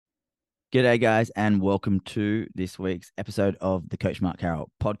G'day, guys, and welcome to this week's episode of the Coach Mark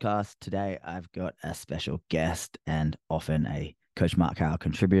Carroll podcast. Today, I've got a special guest and often a Coach Mark Carroll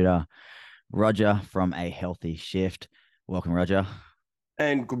contributor, Roger from A Healthy Shift. Welcome, Roger.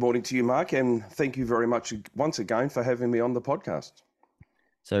 And good morning to you, Mark, and thank you very much once again for having me on the podcast.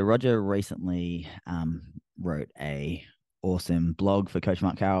 So, Roger recently wrote a awesome blog for Coach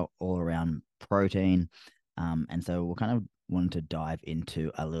Mark Carroll all around protein, and so we'll kind of wanted to dive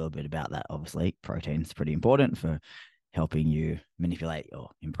into a little bit about that. Obviously, protein is pretty important for helping you manipulate or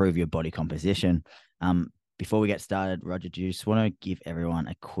improve your body composition. Before we get started, Roger, do you just want to give everyone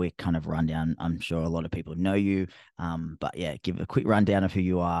a quick kind of rundown? I'm sure a lot of people know you, but yeah, give a quick rundown of who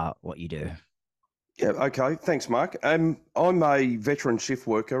you are, what you do. Yeah, okay. Thanks, Mark. I'm a veteran shift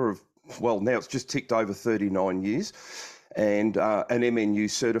worker of, well, now it's just ticked over 39 years and an MNU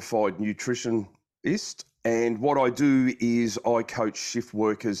certified nutritionist. And what I do is I coach shift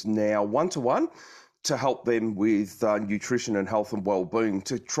workers now one-to-one to help them with nutrition and health and well-being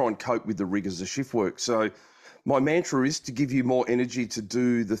to try and cope with the rigors of shift work. So my mantra is to give you more energy to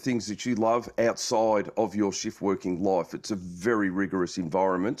do the things that you love outside of your shift working life. It's a very rigorous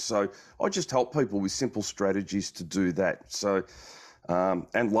environment. So I just help people with simple strategies to do that. So,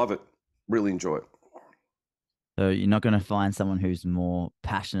 and love it, really enjoy it. So you're not going to find someone who's more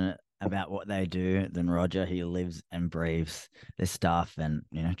passionate about what they do than Roger. He lives and breathes this stuff and,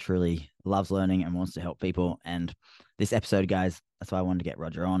 truly loves learning and wants to help people. And this episode, guys, that's why I wanted to get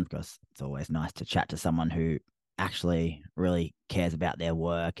Roger on, because it's always nice to chat to someone who actually really cares about their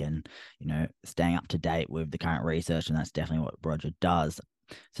work and, staying up to date with the current research. And that's definitely what Roger does.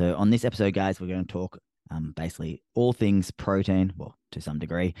 So on this episode, guys, we're going to talk basically all things protein, well, to some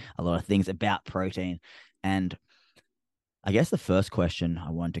degree, a lot of things about protein. And I guess the first question I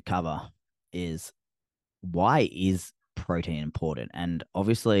wanted to cover is, why is protein important? And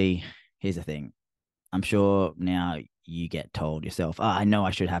obviously, here's the thing. I'm sure now you get told yourself, I know I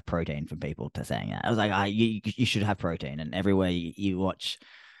should have protein, from people to saying that. I was like, you should have protein. And everywhere you watch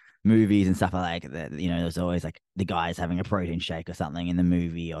movies and stuff like that, there's always like the guys having a protein shake or something in the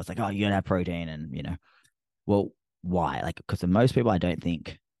movie. I was like, oh, you gotta have protein. And, well, why? Like, because most people, I don't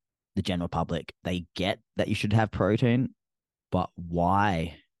think the general public, they get that you should have protein, but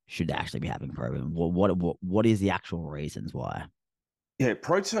why should they actually be having protein? What is the actual reasons why? Yeah,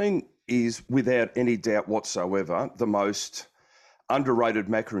 protein is without any doubt whatsoever the most underrated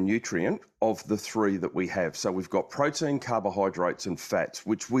macronutrient of the three that we have. So we've got protein, carbohydrates, and fats,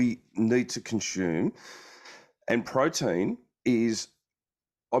 which we need to consume. And protein is,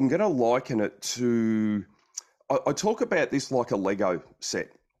 I'm going to liken it to, I talk about this like a Lego set.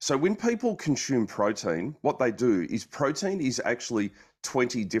 So when people consume protein, what they do is protein is actually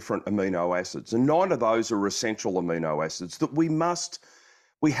 20 different amino acids, and 9 of those are essential amino acids that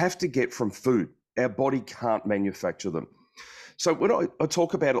we have to get from food. Our body can't manufacture them. So when I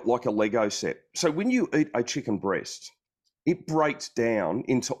talk about it like a Lego set, so when you eat a chicken breast, it breaks down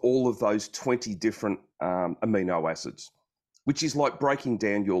into all of those 20 different amino acids, which is like breaking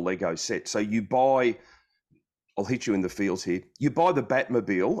down your Lego set. So you buy, I'll hit you in the feels here. You buy the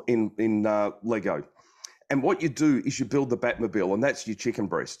Batmobile in Lego, and what you do is you build the Batmobile, and that's your chicken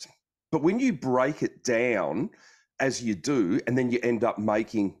breast. But when you break it down, as you do, and then you end up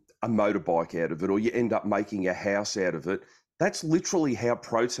making a motorbike out of it, or you end up making a house out of it, that's literally how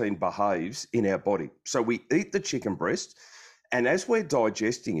protein behaves in our body. So we eat the chicken breast, and as we're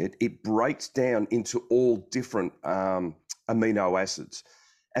digesting it, it breaks down into all different amino acids.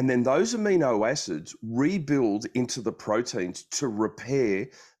 And then those amino acids rebuild into the proteins to repair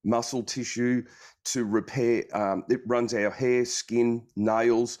muscle tissue, to repair, it runs our hair, skin,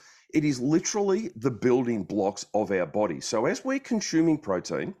 nails. It is literally the building blocks of our body. So as we're consuming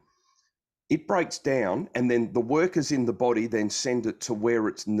protein, it breaks down, and then the workers in the body then send it to where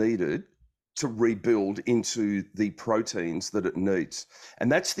it's needed to rebuild into the proteins that it needs.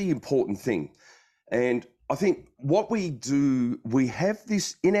 And that's the important thing. And I think what we do, we have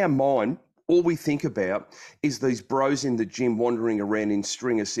this in our mind, all we think about is these bros in the gym wandering around in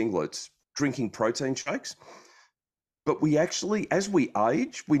stringer singlets, drinking protein shakes. But we actually, as we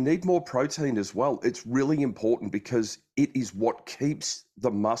age, we need more protein as well. It's really important because it is what keeps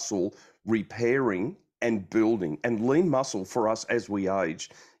the muscle repairing and building. And lean muscle for us as we age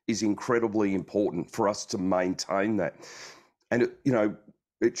is incredibly important for us to maintain that. And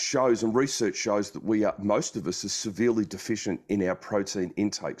it shows, and research shows, that most of us are severely deficient in our protein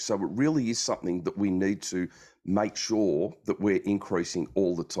intake. So it really is something that we need to make sure that we're increasing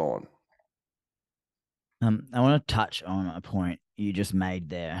all the time. I want to touch on a point you just made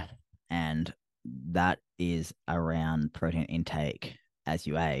there, and that is around protein intake as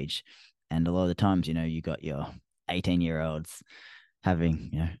you age. And a lot of the times, you got your 18-year-olds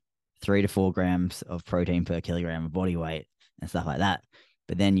having, 3 to 4 grams of protein per kilogram of body weight and stuff like that.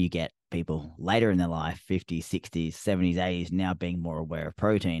 But then you get people later in their life, 50s, 60s, 70s, 80s, now being more aware of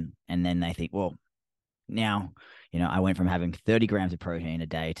protein. And then they think, well, now, I went from having 30 grams of protein a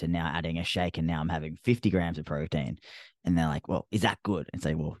day to now adding a shake, and now I'm having 50 grams of protein. And they're like, well, is that good? And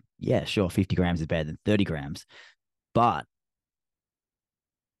say, well, yeah, sure, 50 grams is better than 30 grams. But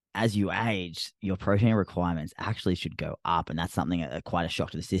as you age, your protein requirements actually should go up. And that's something quite a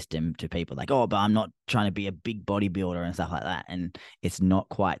shock to the system, to people like, oh, but I'm not trying to be a big bodybuilder and stuff like that. And it's not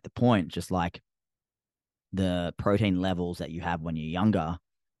quite the point. Just like the protein levels that you have when you're younger,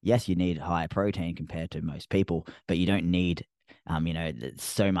 yes, you need higher protein compared to most people, but you don't need,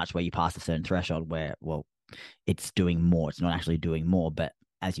 so much where you pass a certain threshold where, well, it's doing more. It's not actually doing more. But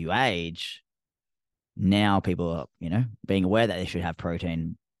as you age, now people are, being aware that they should have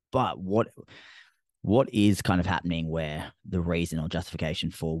protein. But what is kind of happening where the reason or justification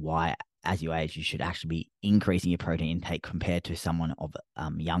for why, as you age, you should actually be increasing your protein intake compared to someone of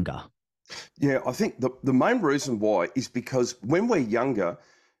younger? Yeah, I think the main reason why is because when we're younger,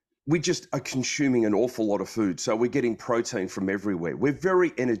 we just are consuming an awful lot of food. So we're getting protein from everywhere. We're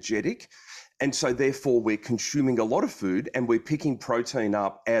very energetic. And so therefore we're consuming a lot of food, and we're picking protein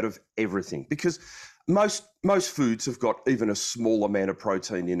up out of everything, because most foods have got even a small amount of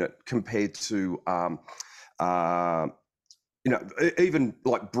protein in it compared to uh, even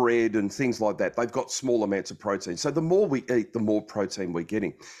like bread and things like that. They've got small amounts of protein. So the more we eat, the more protein we're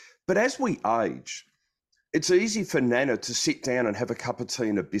getting. But as we age, it's easy for Nana to sit down and have a cup of tea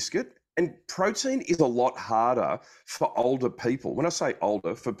and a biscuit. And protein is a lot harder for older people. When I say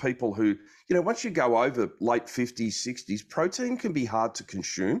older, for people who, once you go over late 50s, 60s, protein can be hard to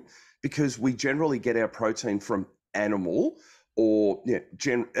consume, because we generally get our protein from animal, or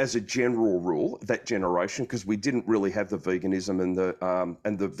as a general rule, that generation, because we didn't really have the veganism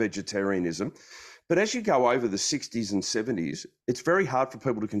and the vegetarianism. But as you go over the 60s and 70s, it's very hard for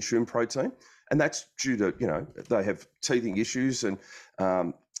people to consume protein. And that's due to, they have teething issues and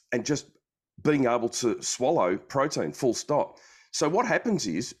just being able to swallow protein, full stop. So what happens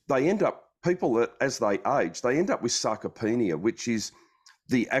is people that, as they age, they end up with sarcopenia, which is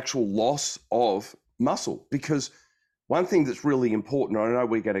the actual loss of muscle. Because one thing that's really important, I know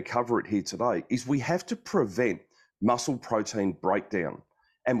we're going to cover it here today, is we have to prevent muscle protein breakdown.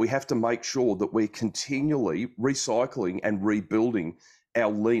 And we have to make sure that we're continually recycling and rebuilding our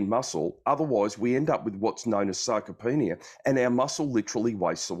lean muscle. Otherwise, we end up with what's known as sarcopenia, and our muscle literally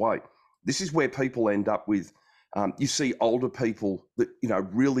wastes away. This is where people end up with, you see older people that,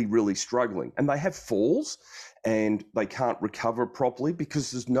 really, really struggling, and they have falls and they can't recover properly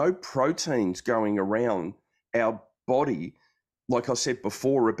because there's no proteins going around our body. Like I said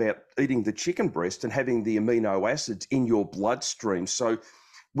before about eating the chicken breast and having the amino acids in your bloodstream. So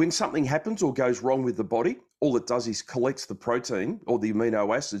when something happens or goes wrong with the body, all it does is collects the protein or the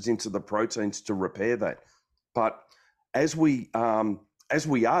amino acids into the proteins to repair that. But as we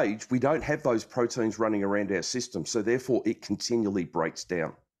age, we don't have those proteins running around our system, so therefore it continually breaks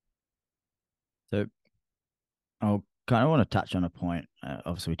down. So I kind of want to touch on a point.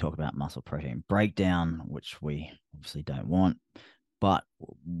 Obviously, we talk about muscle protein breakdown, which we obviously don't want. But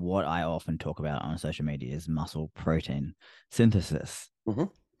what I often talk about on social media is muscle protein synthesis. Mm-hmm.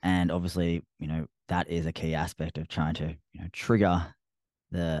 And obviously, that is a key aspect of trying to, trigger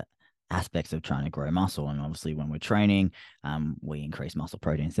the aspects of trying to grow muscle. And obviously, when we're training, we increase muscle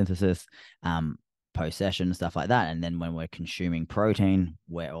protein synthesis, post session, stuff like that. And then when we're consuming protein,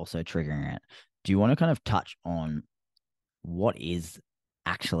 we're also triggering it. Do you want to kind of touch on what is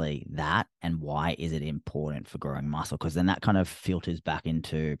actually that, and why is it important for growing muscle? Because then that kind of filters back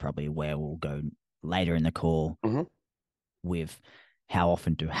into probably where we'll go later in the call, Mm-hmm. with how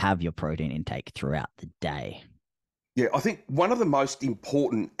often to have your protein intake throughout the day. Yeah, I think one of the most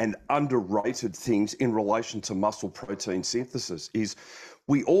important and underrated things in relation to muscle protein synthesis is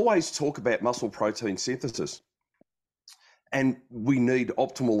we always talk about muscle protein synthesis, and we need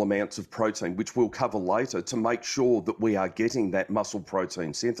optimal amounts of protein, which we'll cover later, to make sure that we are getting that muscle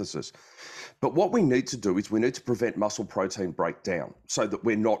protein synthesis. But what we need to do is we need to prevent muscle protein breakdown, so that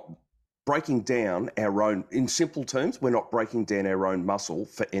we're not breaking down our own, in simple terms, we're not breaking down our own muscle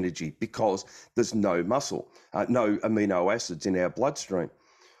for energy, because there's no muscle, no amino acids in our bloodstream.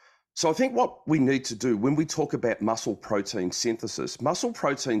 So I think what we need to do when we talk about muscle protein synthesis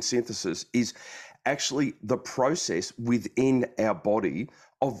is actually the process within our body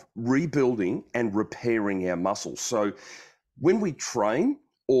of rebuilding and repairing our muscles. So when we train,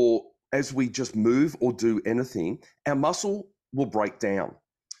 or as we just move or do anything, our muscle will break down.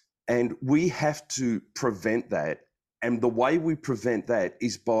 And we have to prevent that. And the way we prevent that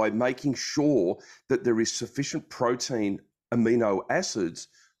is by making sure that there is sufficient protein amino acids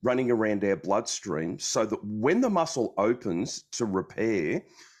running around our bloodstream so that when the muscle opens to repair,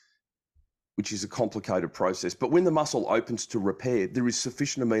 which is a complicated process, but when the muscle opens to repair, there is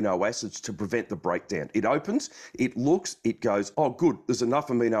sufficient amino acids to prevent the breakdown. It opens, it looks, it goes, oh, good, there's enough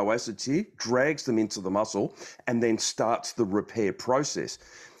amino acids here, drags them into the muscle, and then starts the repair process.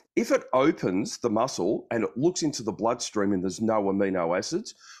 If it opens the muscle and it looks into the bloodstream and there's no amino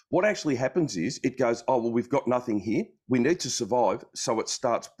acids, what actually happens is it goes, oh, well, we've got nothing here. We need to survive. So it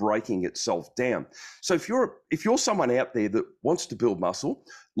starts breaking itself down. So if you're someone out there that wants to build muscle,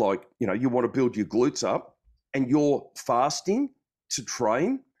 like, you want to build your glutes up and you're fasting to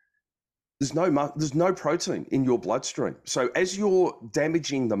train, there's no protein in your bloodstream. So as you're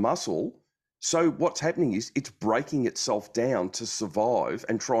damaging the muscle, so what's happening is it's breaking itself down to survive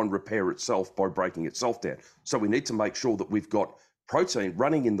and try and repair itself by breaking itself down. So we need to make sure that we've got protein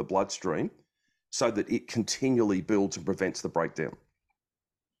running in the bloodstream so that it continually builds and prevents the breakdown.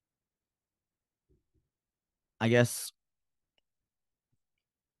 I guess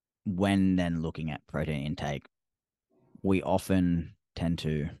when then looking at protein intake, we often tend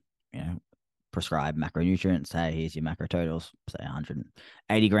to, prescribe macronutrients. Say, here's your macro totals, say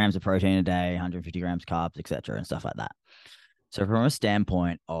 180 grams of protein a day, 150 grams carbs, etc., and stuff like that. So from a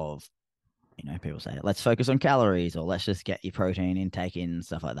standpoint of, people say, let's focus on calories or let's just get your protein intake in,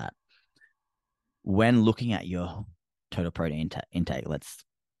 stuff like that. When looking at your total protein intake, let's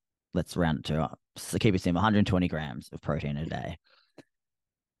round it to, keep it simple, 120 grams of protein a day.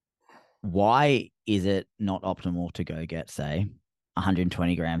 Why is it not optimal to go get, say,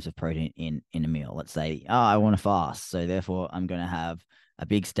 120 grams of protein in a meal? Let's say, oh, I want to fast, so therefore I'm going to have a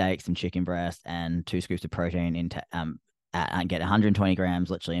big steak, some chicken breast, and 2 scoops of protein and get 120 grams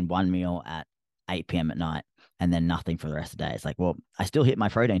literally in one meal at 8 p.m. at night, and then nothing for the rest of the day. It's like, well, I still hit my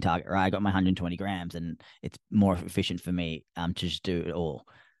protein target, right? I got my 120 grams, and it's more efficient for me to just do it all.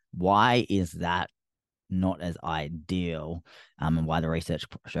 Why is that not as ideal? And why the research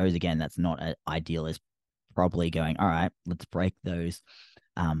shows, again, that's not ideal, is probably going, all right, let's break those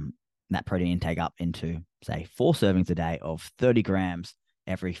that protein intake up into, say, 4 servings a day of 30 grams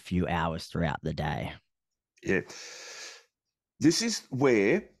every few hours throughout the day. Yeah. This is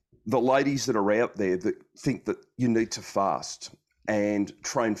where the ladies that are out there that think that you need to fast and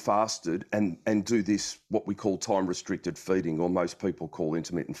train fasted and do this, what we call time restricted feeding, or most people call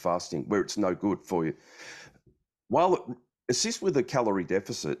intermittent fasting, where it's no good for you. While it assists with a calorie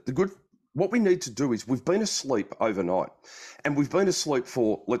deficit, what we need to do is, we've been asleep overnight, and we've been asleep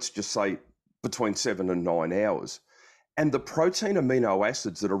for, let's just say, between 7 and 9 hours. And the protein amino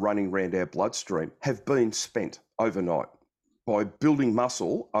acids that are running around our bloodstream have been spent overnight by building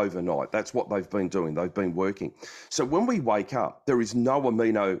muscle overnight. That's what they've been doing. They've been working. So when we wake up, there is no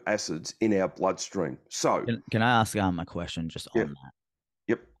amino acids in our bloodstream. So can I ask a question just on that?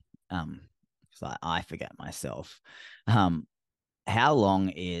 Yep. So I forget myself. How long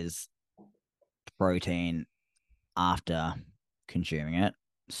is protein after consuming it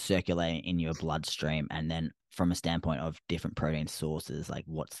circulating in your bloodstream? And then from a standpoint of different protein sources, like,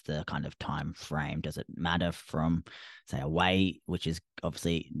 what's the kind of time frame? Does it matter from, say, a whey, which is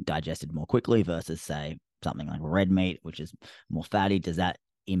obviously digested more quickly, versus, say, something like red meat, which is more fatty? Does that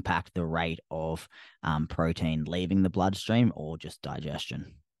impact the rate of protein leaving the bloodstream, or just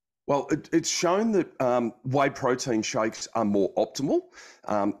digestion? Well, it's shown that whey protein shakes are more optimal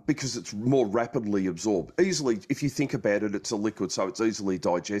because it's more rapidly absorbed. Easily, if you think about it, it's a liquid, so it's easily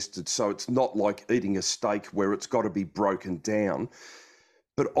digested. So it's not like eating a steak where it's got to be broken down.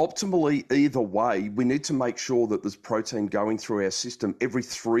 But optimally, either way, we need to make sure that there's protein going through our system every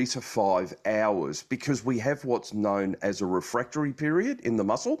 3 to 5 hours, because we have what's known as a refractory period in the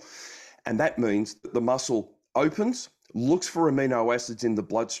muscle. And that means that the muscle opens, looks for amino acids in the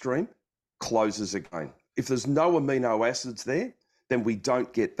bloodstream, closes again. If there's no amino acids there, then we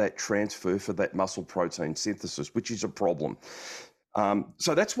don't get that transfer for that muscle protein synthesis, which is a problem.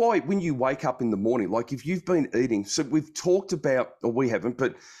 So that's why when you wake up in the morning, like if you've been eating, so we've talked about, or we haven't,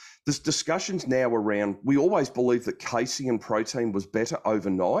 but there's discussions now around, we always believed that casein protein was better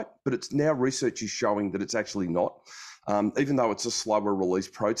overnight, but it's now research is showing that it's actually not. Even though it's a slower release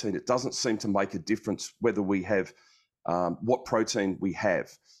protein, it doesn't seem to make a difference whether we have what protein we have.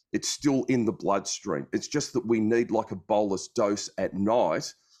 It's still in the bloodstream. It's just that we need like a bolus dose at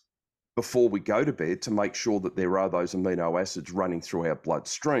night before we go to bed to make sure that there are those amino acids running through our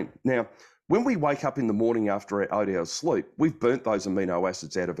bloodstream. Now, when we wake up in the morning after our 8 hours sleep, we've burnt those amino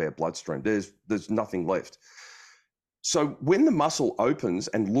acids out of our bloodstream. There's nothing left. So when the muscle opens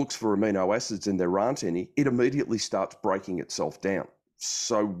and looks for amino acids and there aren't any, it immediately starts breaking itself down.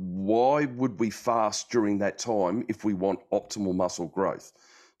 So why would we fast during that time if we want optimal muscle growth?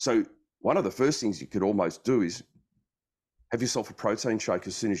 So one of the first things you could almost do is have yourself a protein shake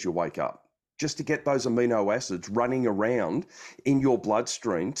as soon as you wake up, just to get those amino acids running around in your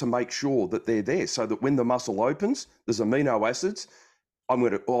bloodstream to make sure that they're there, so that when the muscle opens, there's amino acids.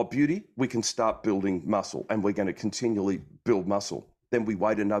 Oh, beauty, we can start building muscle, and we're going to continually build muscle. Then we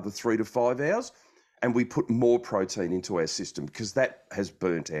wait another 3 to 5 hours and we put more protein into our system because that has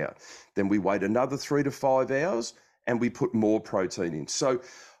burnt out. Then we wait another 3 to 5 hours and we put more protein in. So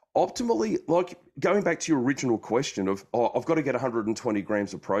optimally, like going back to your original question of, I've got to get 120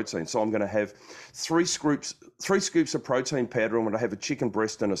 grams of protein, so I'm going to have three scoops of protein powder. I'm going to have a chicken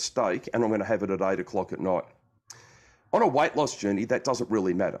breast and a steak, and I'm going to have it at 8 o'clock at night. On a weight loss journey, that doesn't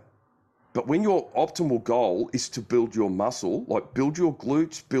really matter. But when your optimal goal is to build your muscle, like build your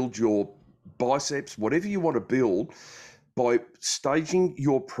glutes, build your biceps, whatever you want to build, by staging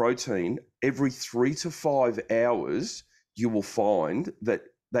your protein every 3 to 5 hours, you will find that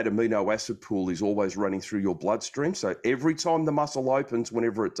that amino acid pool is always running through your bloodstream. So every time the muscle opens,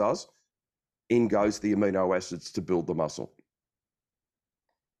 whenever it does, in goes the amino acids to build the muscle.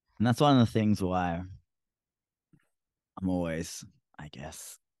 And that's one of the things why I'm always, I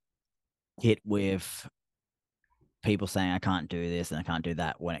guess, hit with people saying I can't do this and I can't do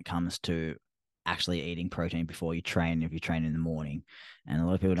that when it comes to actually eating protein before you train if you train in the morning. And a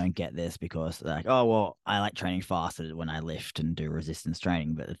lot of people don't get this because they're like, oh, well, I like training faster when I lift and do resistance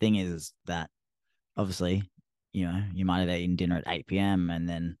training. But the thing is that obviously, you might have eaten dinner at 8 p.m. and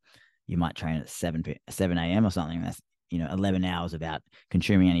then you might train at 7 a.m. or something. That's, 11 hours without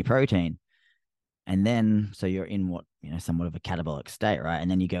consuming any protein. And then, so you're in what, somewhat of a catabolic state, right? And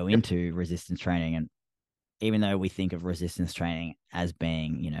then you go Yep. into resistance training. And even though we think of resistance training as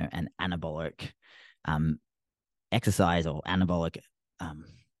being, an anabolic exercise or anabolic um,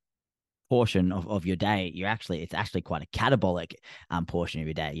 portion of your day, it's actually quite a catabolic portion of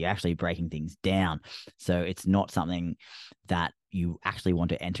your day. You're actually breaking things down. So it's not something that you actually want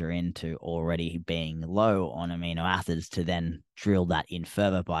to enter into already being low on amino acids to then drill that in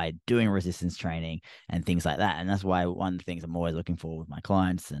further by doing resistance training and things like that. And that's why one of the things I'm always looking for with my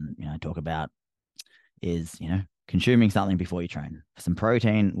clients and, I talk about is, consuming something before you train. Some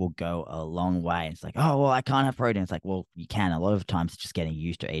protein will go a long way. It's like, oh, well, I can't have protein. It's like, well, you can. A lot of times it's just getting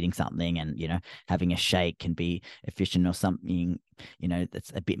used to eating something and, having a shake can be efficient or something,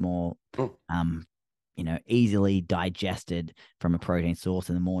 that's a bit more, Mm. easily digested from a protein source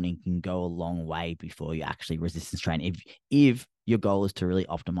in the morning can go a long way before you actually resistance train. If your goal is to really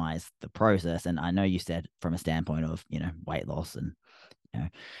optimize the process, and I know you said from a standpoint of, weight loss and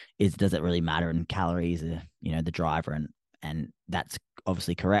does it really matter and calories are the driver and that's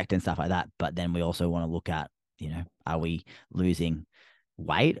obviously correct and stuff like that, but then we also want to look at are we losing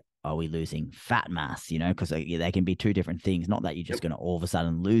weight, are we losing fat mass, because they can be two different things. Not that you're just Yep. going to all of a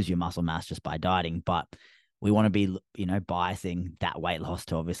sudden lose your muscle mass just by dieting, but we want to be biasing that weight loss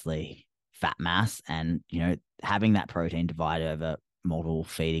to obviously fat mass and having that protein divide over multiple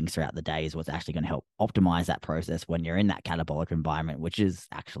feedings throughout the day is what's actually going to help optimize that process when you're in that catabolic environment, which is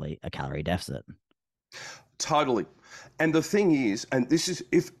actually a calorie deficit. Totally. And the thing is, and this is,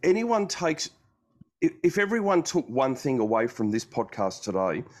 if everyone took one thing away from this podcast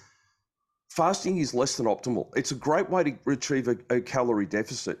today, fasting is less than optimal. It's a great way to achieve a calorie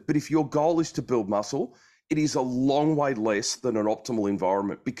deficit. But if your goal is to build muscle, it is a long way less than an optimal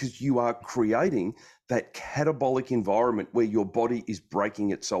environment because you are creating that catabolic environment where your body is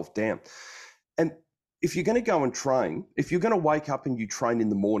breaking itself down. And if you're going to go and train, if you're going to wake up and you train in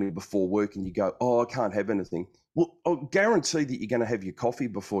the morning before work and you go, oh, I can't have anything, well, I'll guarantee that you're going to have your coffee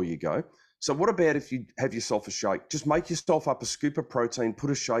before you go. So what about if you have yourself a shake? Just make yourself up a scoop of protein, put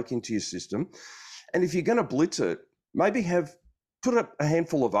a shake into your system. And if you're going to blitz it, maybe put a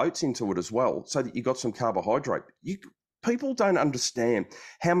handful of oats into it as well so that you got some carbohydrate. People don't understand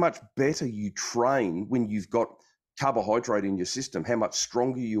how much better you train when you've got carbohydrate in your system, how much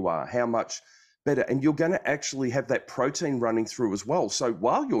stronger you are, how much better. And you're going to actually have that protein running through as well. So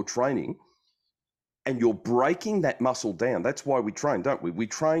while you're training and you're breaking that muscle down, that's why we train, don't we? We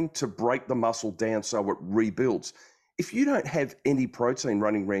train to break the muscle down so it rebuilds. If you don't have any protein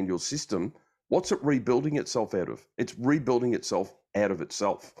running around your system, what's it rebuilding itself out of? It's rebuilding itself out of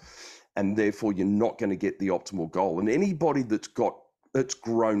itself. And therefore, you're not going to get the optimal goal. And anybody that's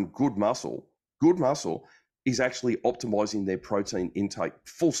grown good muscle is actually optimizing their protein intake.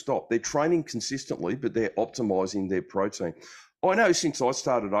 Full stop. They're training consistently, but they're optimizing their protein. I know since I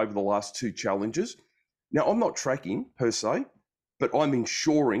started over the last 2 challenges, Now, I'm not tracking per se, but I'm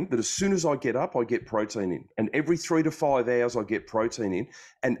ensuring that as soon as I get up, I get protein in. And every 3 to 5 hours, I get protein in.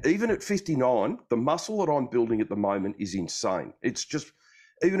 And even at 59, the muscle that I'm building at the moment is insane. It's just,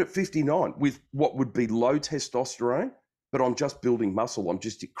 even at 59, with what would be low testosterone, but I'm just building muscle. I'm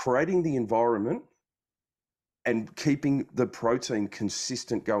just creating the environment and keeping the protein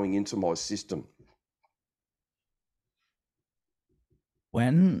consistent going into my system.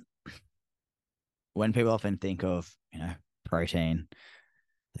 When people often think of, protein,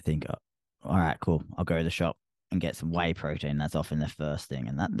 they think, oh, all right, cool, I'll go to the shop and get some whey protein. That's often the first thing,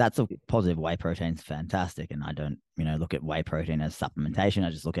 and that's a positive. Whey protein's fantastic, and I don't, look at whey protein as supplementation. I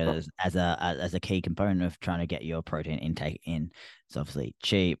just look at it as a key component of trying to get your protein intake in. It's obviously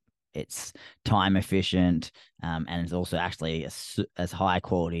cheap, it's time efficient, and it's also actually as high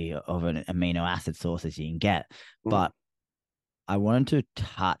quality of an amino acid source as you can get. Mm. But I wanted to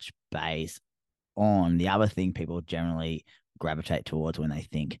touch base on the other thing people generally gravitate towards when they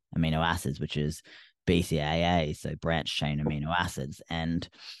think amino acids, which is BCAAs, so branched chain amino acids. And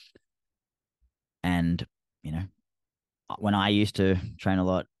you know, when I used to train a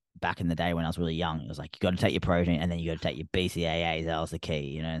lot back in the day when I was really young, it was like you got to take your protein and then you got to take your BCAAs. That was the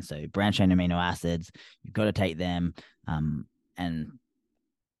key, And so branched chain amino acids, you've got to take them. And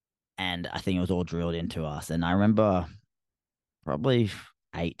I think it was all drilled into us. And I remember probably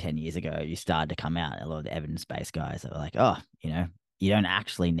 8, 10 years ago, you started to come out. A lot of the evidence-based guys that were like, oh, you don't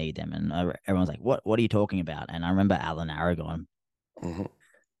actually need them. And everyone's like, what are you talking about? And I remember Alan Aragon Mm-hmm.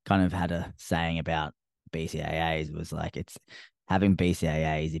 kind of had a saying about BCAAs, was like, it's having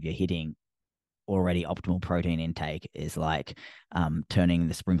BCAAs, if you're hitting already optimal protein intake, is like turning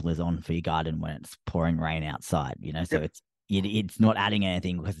the sprinklers on for your garden when it's pouring rain outside, so Yep. it's not adding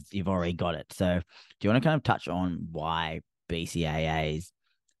anything because you've already got it. So do you want to kind of touch on why BCAAs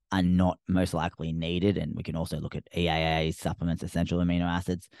are not most likely needed? And we can also look at EAAs, supplements, essential amino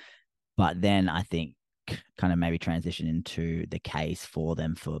acids. But then I think kind of maybe transition into the case for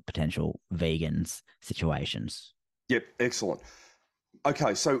them for potential vegans situations. Yep. Excellent.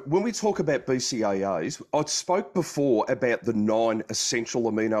 Okay, so when we talk about BCAAs, I spoke before about the 9 essential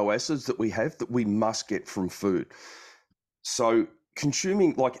amino acids that we have that we must get from food. So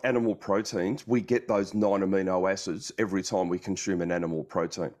consuming like animal proteins, we get those 9 amino acids every time we consume an animal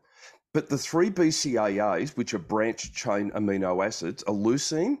protein. But the 3 BCAAs, which are branched chain amino acids, are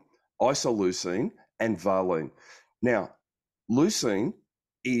leucine, isoleucine, and valine. Now, leucine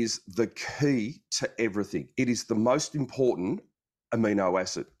is the key to everything. It is the most important amino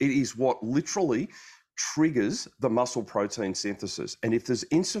acid. It is what literally triggers the muscle protein synthesis. And if there's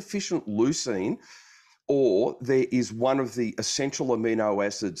insufficient leucine, or there is one of the essential amino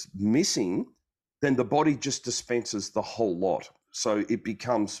acids missing, then the body just dispenses the whole lot. So it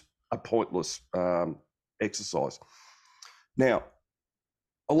becomes a pointless exercise. Now,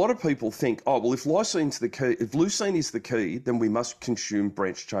 a lot of people think, oh, well, if leucine's the key, if leucine is the key, then we must consume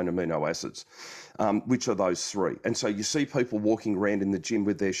branched chain amino acids, which are those 3. And so you see people walking around in the gym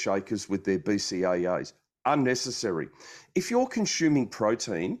with their shakers, with their BCAAs. Unnecessary. If you're consuming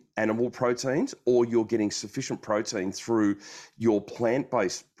protein, animal proteins, or you're getting sufficient protein through your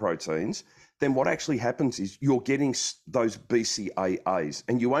plant-based proteins, then what actually happens is you're getting those BCAAs,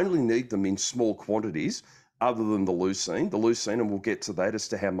 and you only need them in small quantities other than the leucine, and we'll get to that as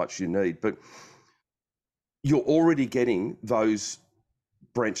to how much you need. But you're already getting those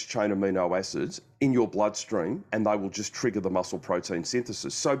branched chain amino acids in your bloodstream, and they will just trigger the muscle protein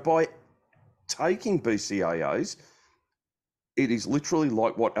synthesis. So by taking BCAAs, it is literally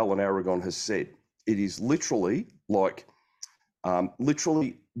like what Alan Aragon has said. It is literally like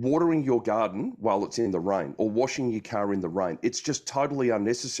literally watering your garden while it's in the rain, or washing your car in the rain. It's just totally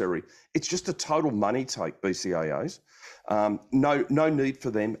unnecessary. It's just a total money take, BCAAs. No need for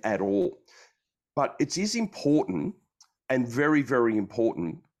them at all. But it is important, and very, very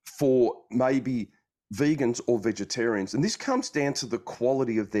important, for maybe vegans or vegetarians. And this comes down to the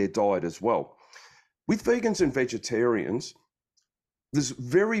quality of their diet as well. With vegans and vegetarians, there's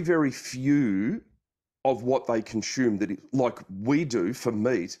very, very few of what they consume that, like we do for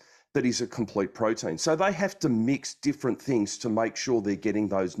meat, that is a complete protein. So they have to mix different things to make sure they're getting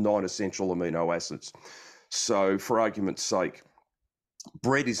those 9 essential amino acids. So, for argument's sake,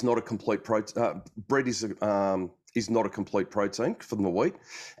 bread is not a complete protein. Bread is not a complete protein from the wheat,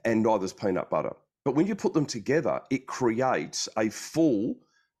 and neither is peanut butter. But when you put them together, it creates a full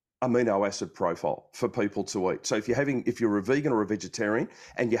amino acid profile for people to eat. So if you're a vegan or a vegetarian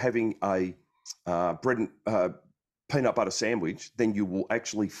and you're having a bread and peanut butter sandwich, then you will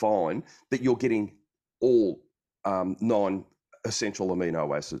actually find that you're getting all 9 essential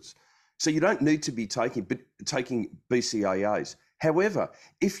amino acids. So you don't need to be taking BCAAs. However,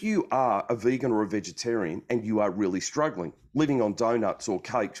 if you are a vegan or a vegetarian and you are really struggling, living on donuts or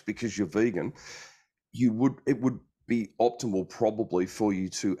cakes because you're vegan, it would be optimal probably for you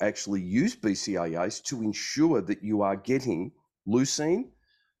to actually use BCAAs to ensure that you are getting leucine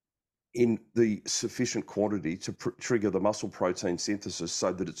in the sufficient quantity to trigger the muscle protein synthesis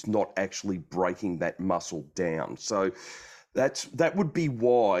so that it's not actually breaking that muscle down. So that would be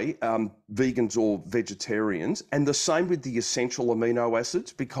why vegans or vegetarians, and the same with the essential amino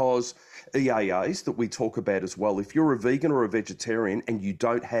acids, because EAAs that we talk about as well. If you're a vegan or a vegetarian and you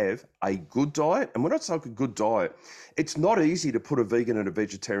don't have a good diet, and we're not talking a good diet, it's not easy to put a vegan and a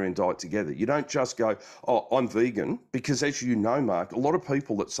vegetarian diet together. You don't just go, oh, I'm vegan, because as you know, Mark, a lot of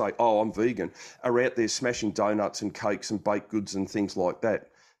people that say, oh, I'm vegan, are out there smashing donuts and cakes and baked goods and things like that,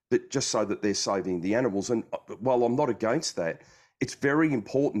 but just so that they're saving the animals. And while I'm not against that, it's very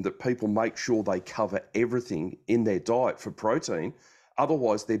important that people make sure they cover everything in their diet for protein.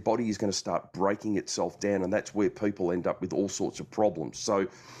 Otherwise, their body is going to start breaking itself down, and that's where people end up with all sorts of problems. So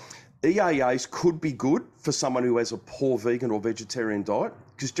EAAs could be good for someone who has a poor vegan or vegetarian diet,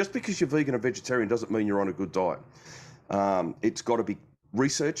 because just because you're vegan or vegetarian doesn't mean you're on a good diet. It's got to be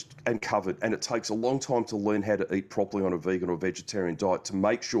researched and covered, and it takes a long time to learn how to eat properly on a vegan or vegetarian diet to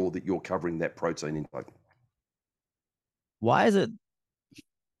make sure that you're covering that protein intake. Why is it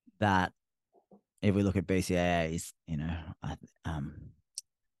that if we look at BCAAs, you've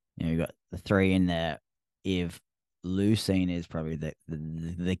got the three in there. If leucine is probably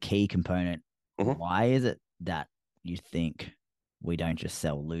the key component, why is it that you think we don't just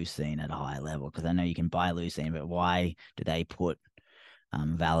sell leucine at a high level? Because I know you can buy leucine, but why do they put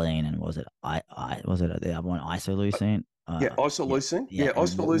valine and was it the other one, isoleucine? Isoleucine. Yeah.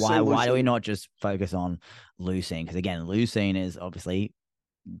 Isoleucine. Why do we not just focus on leucine? Because again, leucine is obviously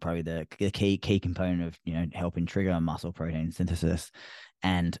probably the key component of helping trigger muscle protein synthesis.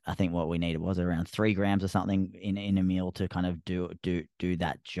 And I think what we needed was around 3 grams or something in a meal to kind of do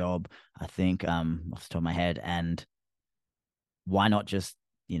that job. I think off the top of my head. And why not just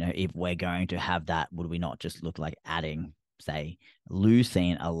if we're going to have that, would we not just look like adding, say,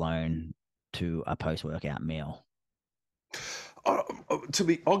 leucine alone to a post-workout meal? I've got to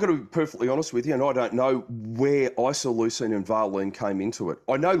be perfectly honest with you, and I don't know where isoleucine and valine came into it.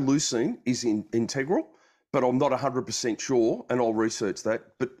 I know leucine is integral, but I'm not 100% sure, and I'll research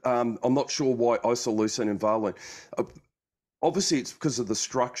that. But I'm not sure why isoleucine and valine. Obviously, it's because of the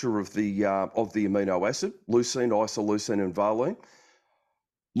structure of the amino acid: leucine, isoleucine, and valine.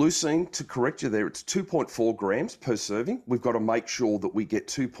 Leucine, to correct you there, it's 2.4 grams per serving. We've got to make sure that we get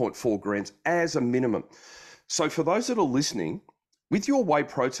 2.4 grams as a minimum. So for those that are listening, with your whey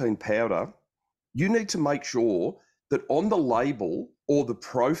protein powder, you need to make sure that on the label or the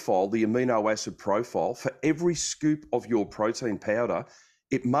profile, the amino acid profile, for every scoop of your protein powder,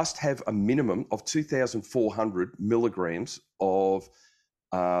 it must have a minimum of 2,400 milligrams of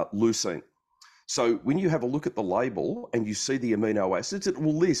leucine. So when you have a look at the label and you see the amino acids, it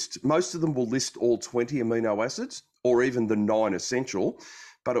will list, most of them will list all 20 amino acids or even the 9 essential,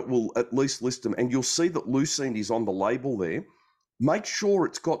 but it will at least list them. And you'll see that leucine is on the label there. Make sure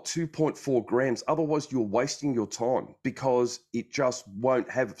it's got 2.4 grams. Otherwise, you're wasting your time because it just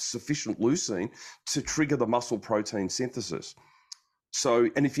won't have sufficient leucine to trigger the muscle protein synthesis. So,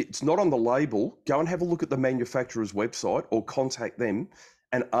 and if it's not on the label, go and have a look at the manufacturer's website or contact them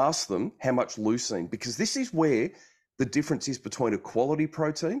and ask them how much leucine, because this is where the difference is between a quality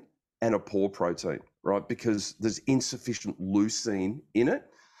protein and a poor protein, right? Because there's insufficient leucine in it.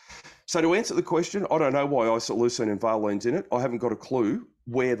 So to answer the question, I don't know why isoleucine and valine's in it. I haven't got a clue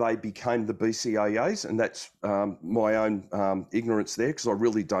where they became the BCAAs, and that's my own ignorance there, because I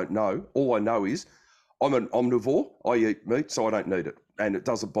really don't know. All I know is I'm an omnivore. I eat meat, so I don't need it. And it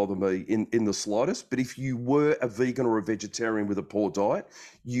doesn't bother me in the slightest. But if you were a vegan or a vegetarian with a poor diet,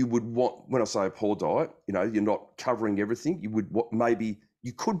 you would want, when I say a poor diet, you're not covering everything. Maybe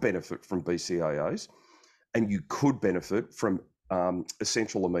you could benefit from BCAAs, and you could benefit from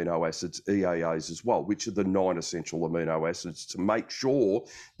essential amino acids, EAAs as well, which are the 9 essential amino acids, to make sure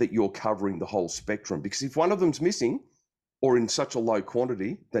that you're covering the whole spectrum. Because if one of them's missing or in such a low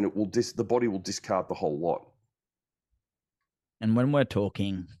quantity, then the body will discard the whole lot. And when we're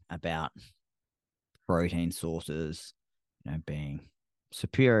talking about protein sources, being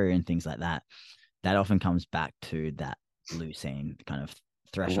superior and things like that, that often comes back to that leucine kind of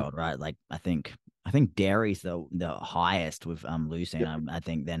threshold, right? Like I think I think dairy's the highest with leucine. Yep. I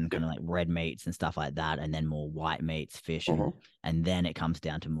think then Yep. kind of like red meats and stuff like that, and then more white meats, fish, Uh-huh. and then it comes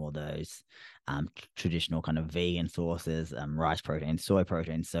down to more those traditional kind of vegan sources, rice protein, soy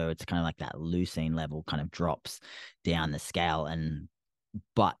protein. So it's kind of like that leucine level kind of drops down the scale. And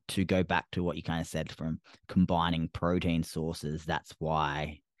but to go back to what you kind of said from combining protein sources, that's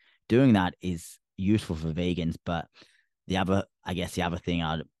why doing that is useful for vegans. But I guess the other thing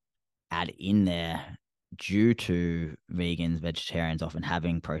I'd add in there, due to vegans, vegetarians often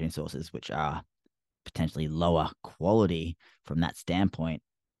having protein sources which are potentially lower quality from that standpoint.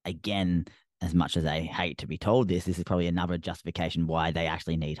 Again, as much as I hate to be told this is probably another justification why they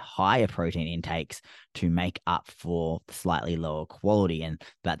actually need higher protein intakes to make up for slightly lower quality. And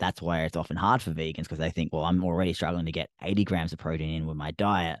that's why it's often hard for vegans because they think, well, I'm already struggling to get 80 grams of protein in with my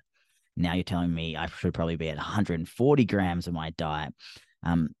diet. Now you're telling me I should probably be at 140 grams of my diet.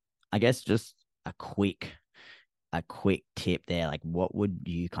 Um, I guess just a quick tip there. Like, what would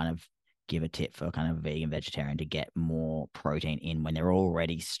you kind of give a tip for kind of vegan vegetarian to get more protein in when they're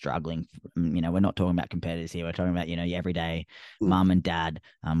already struggling? We're not talking about competitors here. We're talking about your everyday Mm. mum and dad.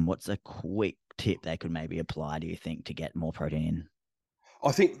 What's a quick tip they could maybe apply? Do you think to get more protein in?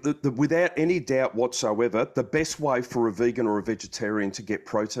 I think that without any doubt whatsoever, the best way for a vegan or a vegetarian to get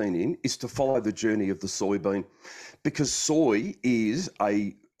protein in is to follow the journey of the soybean, because soy is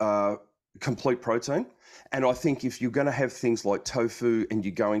a complete protein. And I think if you're going to have things like tofu and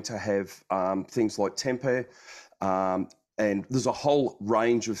you're going to have things like tempeh, um, and there's a whole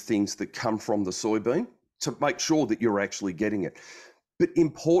range of things that come from the soybean to make sure that you're actually getting it. But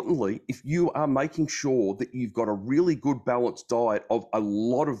importantly, if you are making sure that you've got a really good balanced diet of a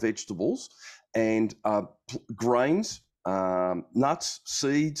lot of vegetables and grains, nuts,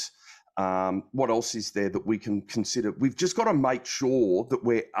 seeds, what else is there that we can consider? We've just got to make sure that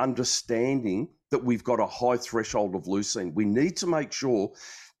we're understanding that we've got a high threshold of leucine. We need to make sure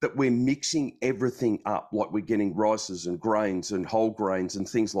that we're mixing everything up, like we're getting rices and grains and whole grains and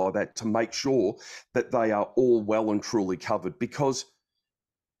things like that, to make sure that they are all well and truly covered. Because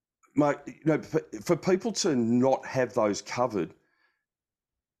for people to not have those covered,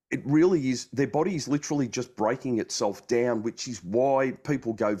 it really is, their body is literally just breaking itself down, which is why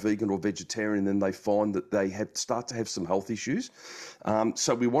people go vegan or vegetarian and they find that they start to have some health issues.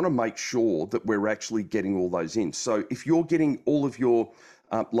 So we want to make sure that we're actually getting all those in. So if you're getting all of your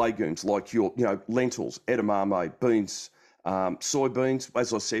legumes, like your lentils, edamame, beans, soybeans,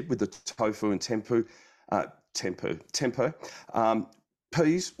 as I said, with the tofu and tempeh,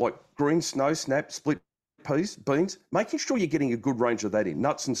 peas like green snow snap, split peas, beans, making sure you're getting a good range of that in.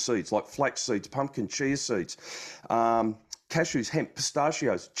 Nuts and seeds like flax seeds, pumpkin, chia seeds, cashews, hemp,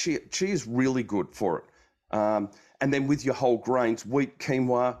 pistachios. Chia is really good for it. And then with your whole grains, wheat,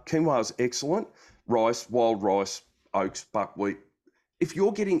 quinoa is excellent. Rice, wild rice, oats, buckwheat. If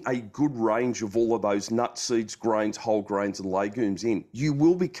you're getting a good range of all of those nuts, seeds, grains, whole grains, and legumes in, you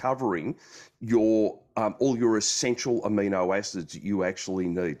will be covering your all your essential amino acids that you actually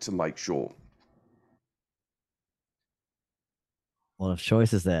need to make sure. A lot of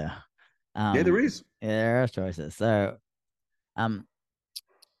choices there. Yeah, there is. Yeah, there are choices. So, um,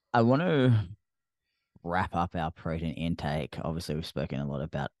 I want to wrap up our protein intake. Obviously, we've spoken a lot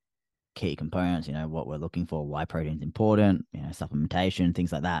about key components, what we're looking for, why protein's important, supplementation,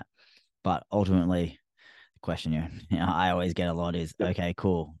 things like that. But ultimately, the question I always get a lot is, Yep. okay,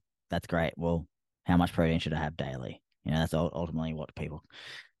 cool, that's great. Well, how much protein should I have daily? That's ultimately what people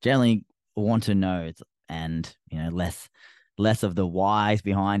generally want to know. And less of the whys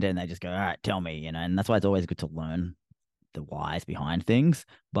behind it, and they just go, all right, tell me, and that's why it's always good to learn the whys behind things.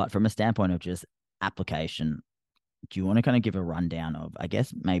 But from a standpoint of just application, do you want to kind of give a rundown of, I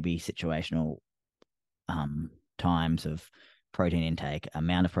guess, maybe situational times of protein intake,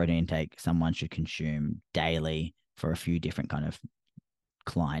 amount of protein intake someone should consume daily for a few different kind of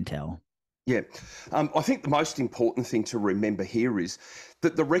clientele? Yeah. I think the most important thing to remember here is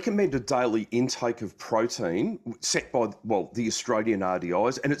that the recommended daily intake of protein set by, well, the Australian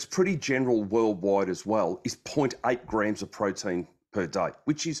RDIs, and it's pretty general worldwide as well, is zero point 0.8 grams of protein per day,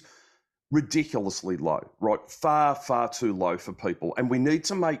 which is ridiculously low, right? Far, far too low for people. And we need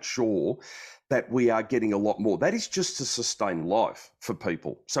to make sure that we are getting a lot more. That is just to sustain life for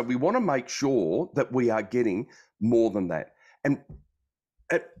people. So we want to make sure that we are getting more than that. And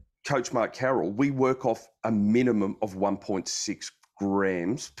at Coach Mark Carroll, we work off a minimum of 1.6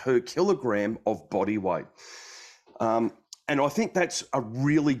 grams per kilogram of body weight. And I think that's a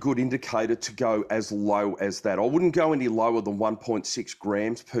really good indicator to go as low as that. I wouldn't go any lower than 1.6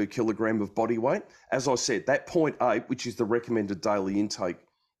 grams per kilogram of body weight. As I said, that zero point 0.8, which is the recommended daily intake,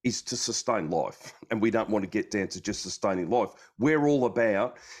 is to sustain life. And we don't want to get down to just sustaining life. We're all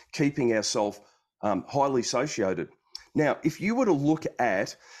about keeping ourselves highly satiated. Now, if you were to look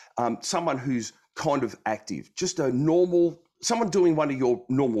at someone who's kind of active, just a normal, someone doing one of your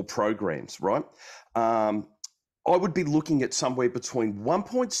normal programs, right? I would be looking at somewhere between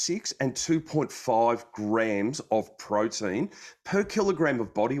 1.6 and 2.5 grams of protein per kilogram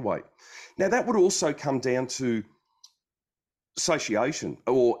of body weight. Now, that would also come down to satiation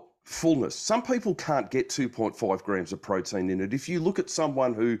or fullness. Some people can't get 2.5 grams of protein in it. If you look at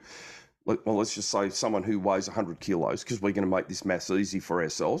someone who, well, let's just say someone who weighs 100 kilos, because we're going to make this maths easy for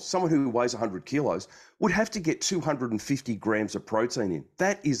ourselves, someone who weighs 100 kilos would have to get 250 grams of protein in.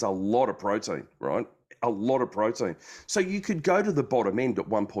 That is a lot of protein, right? A lot of protein. So you could go to the bottom end at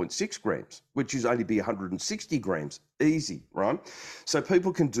 1.6 grams, which is only be 160 grams. Easy, right? So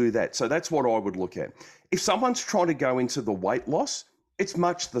people can do that. So that's what I would look at. If someone's trying to go into the weight loss, it's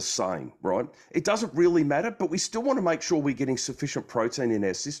much the same, right? It doesn't really matter, but we still want to make sure we're getting sufficient protein in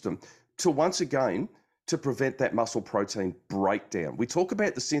our system to, once again, to prevent that muscle protein breakdown. We talk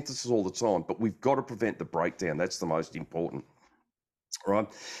about the synthesis all the time, but we've got to prevent the breakdown. That's the most important, right?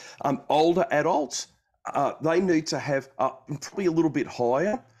 Older adults, they need to have probably a little bit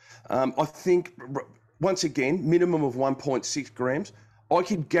higher. I think, once again, minimum of 1.6 grams. I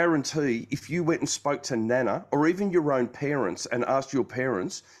could guarantee if you went and spoke to Nana or even your own parents and asked your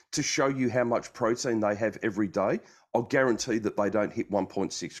parents to show you how much protein they have every day, I'll guarantee that they don't hit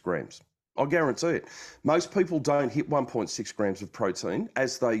 1.6 grams. I'll guarantee it. Most people don't hit 1.6 grams of protein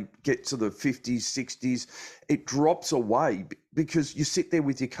as they get to the 50s, 60s. It drops away because you sit there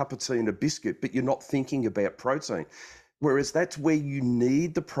with your cup of tea and a biscuit, but you're not thinking about protein. Whereas that's where you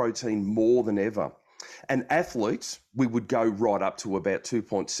need the protein more than ever. And athletes, we would go right up to about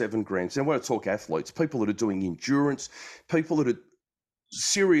 2.7 grams. And when I talk athletes, people that are doing endurance, people that are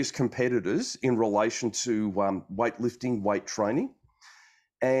serious competitors in relation to weightlifting, weight training.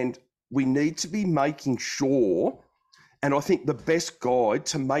 And we need to be making sure, and I think the best guide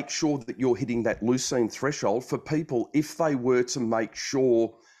to make sure that you're hitting that leucine threshold for people, if they were to make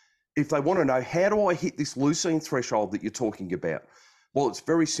sure, if they want to know, how do I hit this leucine threshold that you're talking about? Well, it's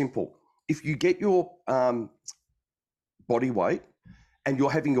very simple. If you get your body weight and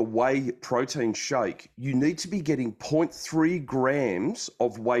you're having a whey protein shake, you need to be getting 0.3 grams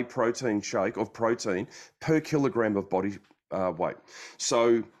of whey protein shake of protein per kilogram of body weight.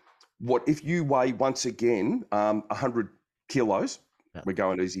 So what if you weigh, once again, 100 kilos, Yep. we're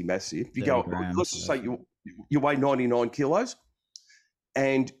going easy maths here. If you 30 go, grams. let's just say you weigh 99 kilos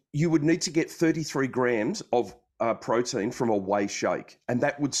and you would need to get 33 grams of protein from a whey shake, and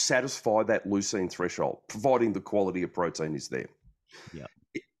that would satisfy that leucine threshold, providing the quality of protein is there. Yeah.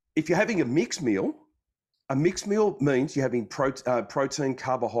 If you're having a mixed meal means you're having protein,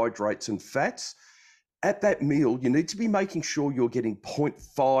 carbohydrates, and fats. At that meal, you need to be making sure you're getting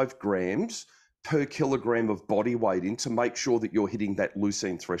 0.5 grams per kilogram of body weight in to make sure that you're hitting that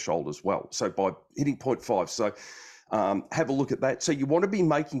leucine threshold as well. So by hitting 0.5, so have a look at that. So you want to be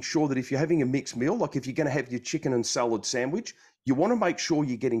making sure that if you're having a mixed meal, like if you're going to have your chicken and salad sandwich, you want to make sure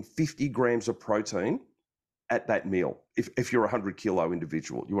you're getting 50 grams of protein at that meal. If you're a 100 kilo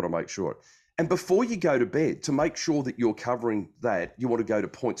individual, you want to make sure. And before you go to bed, to make sure that you're covering that, you want to go to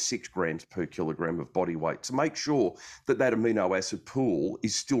 0.6 grams per kilogram of body weight to make sure that that amino acid pool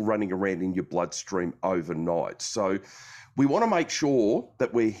is still running around in your bloodstream overnight. So we want to make sure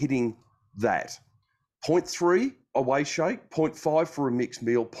that we're hitting that. 0.3 a whey shake, 0.5 for a mixed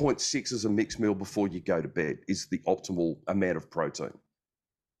meal, 0.6 as a mixed meal before you go to bed is the optimal amount of protein.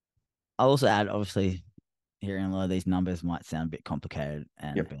 I'll also add, obviously, hearing a lot of these numbers might sound a bit complicated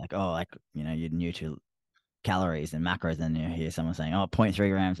and be like, oh, like, you're new to calories and macros, and you hear someone saying, oh, 0.3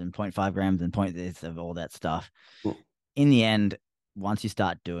 grams and 0.5 grams and point this of all that stuff. In the end, once you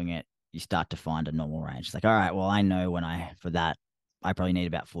start doing it, you start to find a normal range. It's like, all right, well, I know for that, I probably need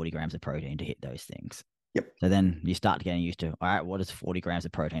about 40 grams of protein to hit those things. Yep. So then you start getting used to, all right, what does 40 grams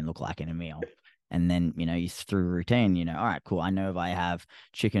of protein look like in a meal? And then, you through routine, all right, cool. I know if I have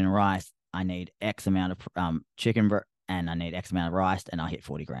chicken and rice, I need X amount of chicken and I need X amount of rice, and I'll hit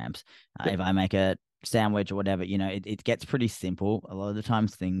 40 grams. If I make a sandwich or whatever, it gets pretty simple. A lot of the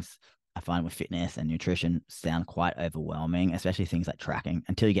times things I find with fitness and nutrition sound quite overwhelming, especially things like tracking,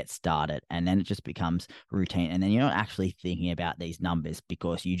 until you get started, and then it just becomes routine. And then you're not actually thinking about these numbers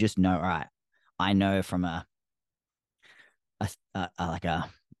because you just know, all right, I know from a like a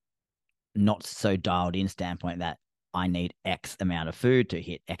not so dialed in standpoint that I need X amount of food to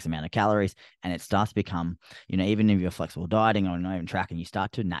hit X amount of calories. And it starts to become, even if you're flexible dieting or not even tracking, you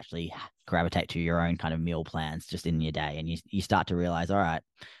start to naturally gravitate to your own kind of meal plans just in your day. And you start to realize, all right,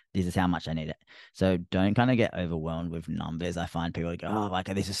 this is how much I need it. So don't kind of get overwhelmed with numbers. I find people go, oh, like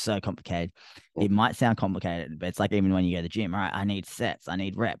this is so complicated. It might sound complicated, but it's like even when you go to the gym, all right, I need sets, I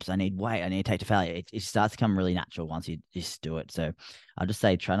need reps, I need weight, I need to take to failure. It starts to come really natural once you just do it. So I'll just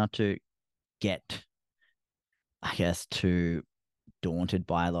say try not to get, I guess, too daunted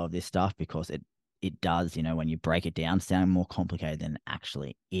by a lot of this stuff because it does, when you break it down, sound more complicated than it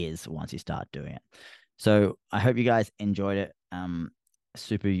actually is once you start doing it. So I hope you guys enjoyed it.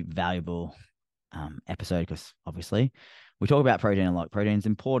 Super valuable episode because obviously we talk about protein a lot. Protein is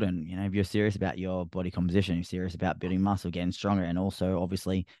important. If you're serious about your body composition, you're serious about building muscle, getting stronger, and also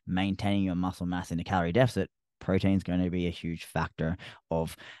obviously maintaining your muscle mass in a calorie deficit, protein is going to be a huge factor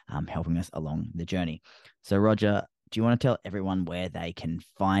of helping us along the journey. So Roger, do you want to tell everyone where they can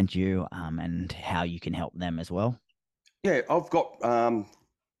find you and how you can help them as well? Yeah, I've got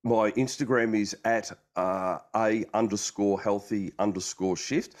my Instagram is at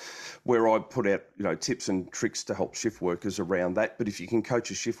a_healthy_shift, where I put out tips and tricks to help shift workers around that. But if you can coach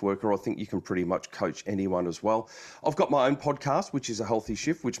a shift worker, I think you can pretty much coach anyone as well. I've got my own podcast, which is A Healthy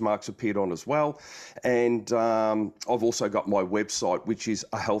Shift, which Mark's appeared on as well, and I've also got my website, which is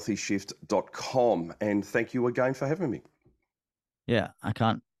ahealthyshift.com. And thank you again for having me. Yeah, I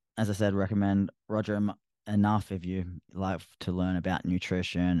can't, as I said, recommend Roger enough if you like to learn about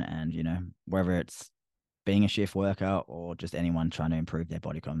nutrition and, whether it's being a shift worker or just anyone trying to improve their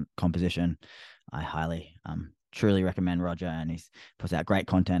body composition. I highly, truly recommend Roger, and he puts out great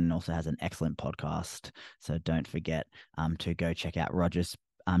content and also has an excellent podcast. So don't forget to go check out Roger's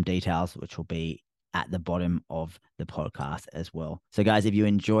details, which will be at the bottom of the podcast as well. So guys, if you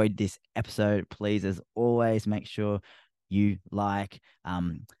enjoyed this episode, please, as always, make sure you like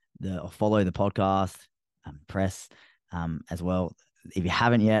or follow the podcast, press as well. If you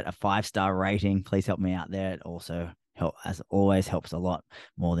haven't yet, a 5-star rating, please help me out there. It also as always helps a lot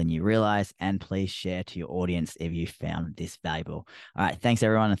more than you realize. And please share to your audience if you found this valuable. All right, thanks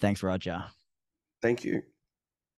everyone, and thanks Roger. Thank you.